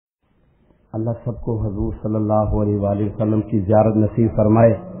اللہ سب کو حضور صلی اللہ علیہ وآلہ وسلم کی زیارت نصیب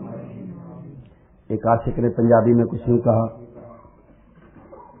فرمائے۔ ایک عاشق نے پنجابی میں کچھ یوں کہا،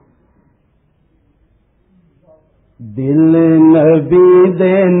 دل نبی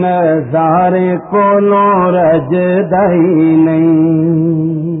دے نظارے کولوں رجدا ہی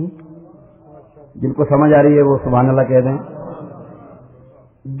نہیں۔ جن کو سمجھ آ رہی ہے وہ سبحان اللہ کہہ دیں۔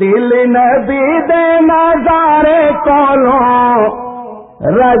 دل نبی دے نظارے کولوں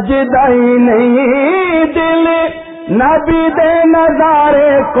رجدا ہی نہیں، دل نبی دے نظارے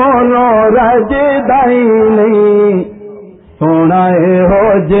کولوں رجدا ہی نہیں، سونا ہو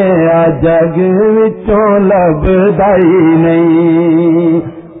جیا جگ وچوں لبدا ہی نہیں،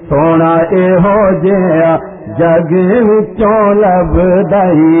 سونا ہو جیا جگ وچوں لبدا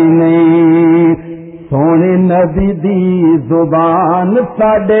ہی نہیں۔ سونے نبی دی زبان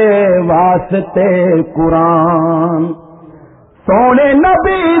ساڈے واسطے قرآن، سونے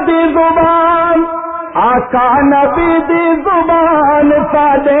نبی دی زبان آقا نبی دی زبان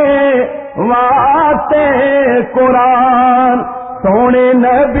ساڈے واسطے قرآن، سونے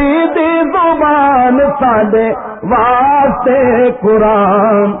نبی دی زبان ساڈے واسطے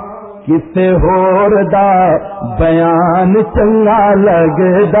قرآن، کسے ہور دا بیان چنگا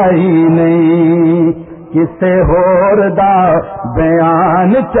لگدا ہی نہیں، کسے ہور دا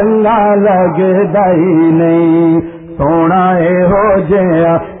بیان چنگا لگدا ہی نہیں، سونا ہو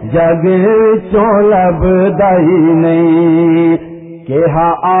جیا جگ وچوں لبدا ہی نہیں۔ کہا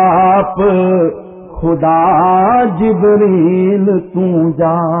آپ خدا جبریل تو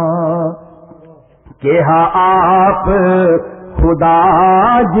جا، کہا آپ خدا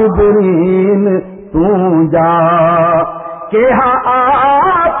جبریل تو جا، کہا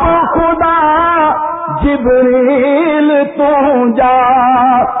آپ خدا جبریل تو جا،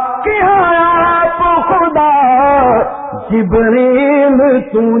 کہا آپ خدا جبریل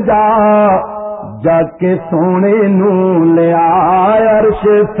تو جا، جا کے سونے نو لیا عرش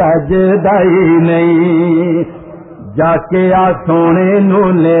سجدہ ہی نہیں، جا کے آ سونے نو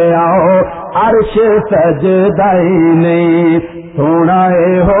لے آؤ عرش سجدہ ہی نہیں، سونا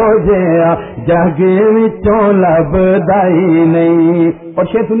ہو جیا جگ وچوں لبدا ہی نہیں۔ اور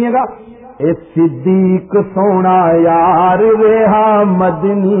شعر سنیے گا، اے صدیق سونا یار رہا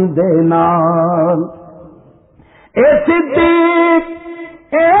مدنی دے نال، اے صدیق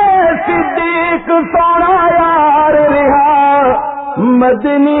سونا یار رہا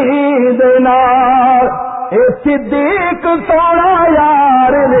مدنی دے نال، اے صدیق سونا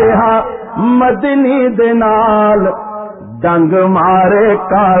یار رہا مدنی دے نال، ڈنگ مارے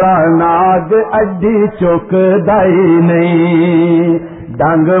کالا ناگ اڈی چکدا ہی نہیں،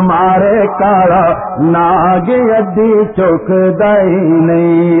 ڈنگ مارے کالا ناگ اڈی چکدا ہی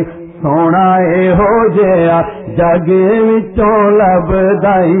نہیں، سونا ہو جیا جگ وچوں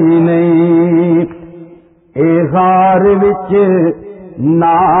لبدا ہی نہیں۔ اے غار وچ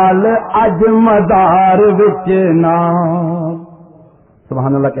نال اج مزار وچ نال،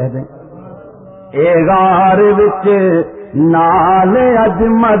 سبحان اللہ کہہ دیں، اے غار وچ نال اج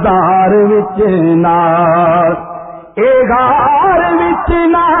مزار وچ نال، اے غار وچ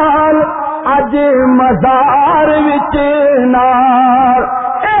نال اج مزار وچ نال،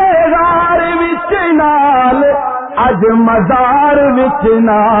 اے غار وچ نال اج مزار وچ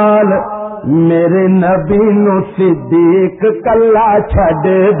نال، میرے نبی نو صدیق کلا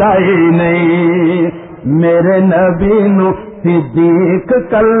چھڈدا ہی نہیں، میرے نبی نو صدیق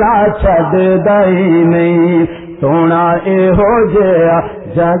کلا چھڈدا ہی نہیں، سونا ہو جیا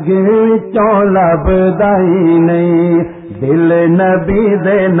جگ وچوں لبدا ہی نہیں، دل نبی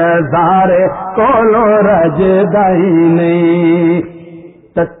دے نظارے کولوں رجدا ہی نہیں۔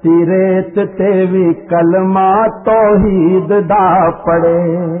 تتی ریت تے وی کلمہ توحید دا پڑے،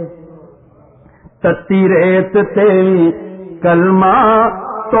 تتی ریت تے وی کلمہ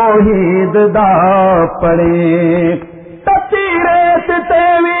توحید دا پڑے، تتی ریت تے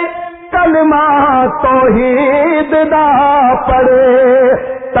وی کلمہ توحید دا پڑے،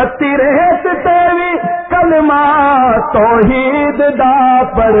 تتی ریت تے وی کلمہ توحید دا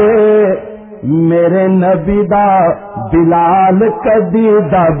پڑے، میرے نبی دا بلال کدی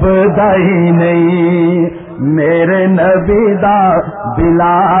دبدا ہی نہیں، میرے نبی دا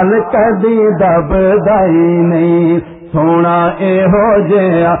بلال کدی دبدا ہی نہیں، سونا ہو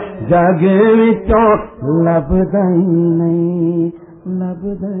جیا جگ وچوں لبدا ہی نہیں،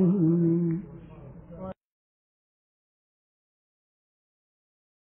 لبدا ہی نہیں۔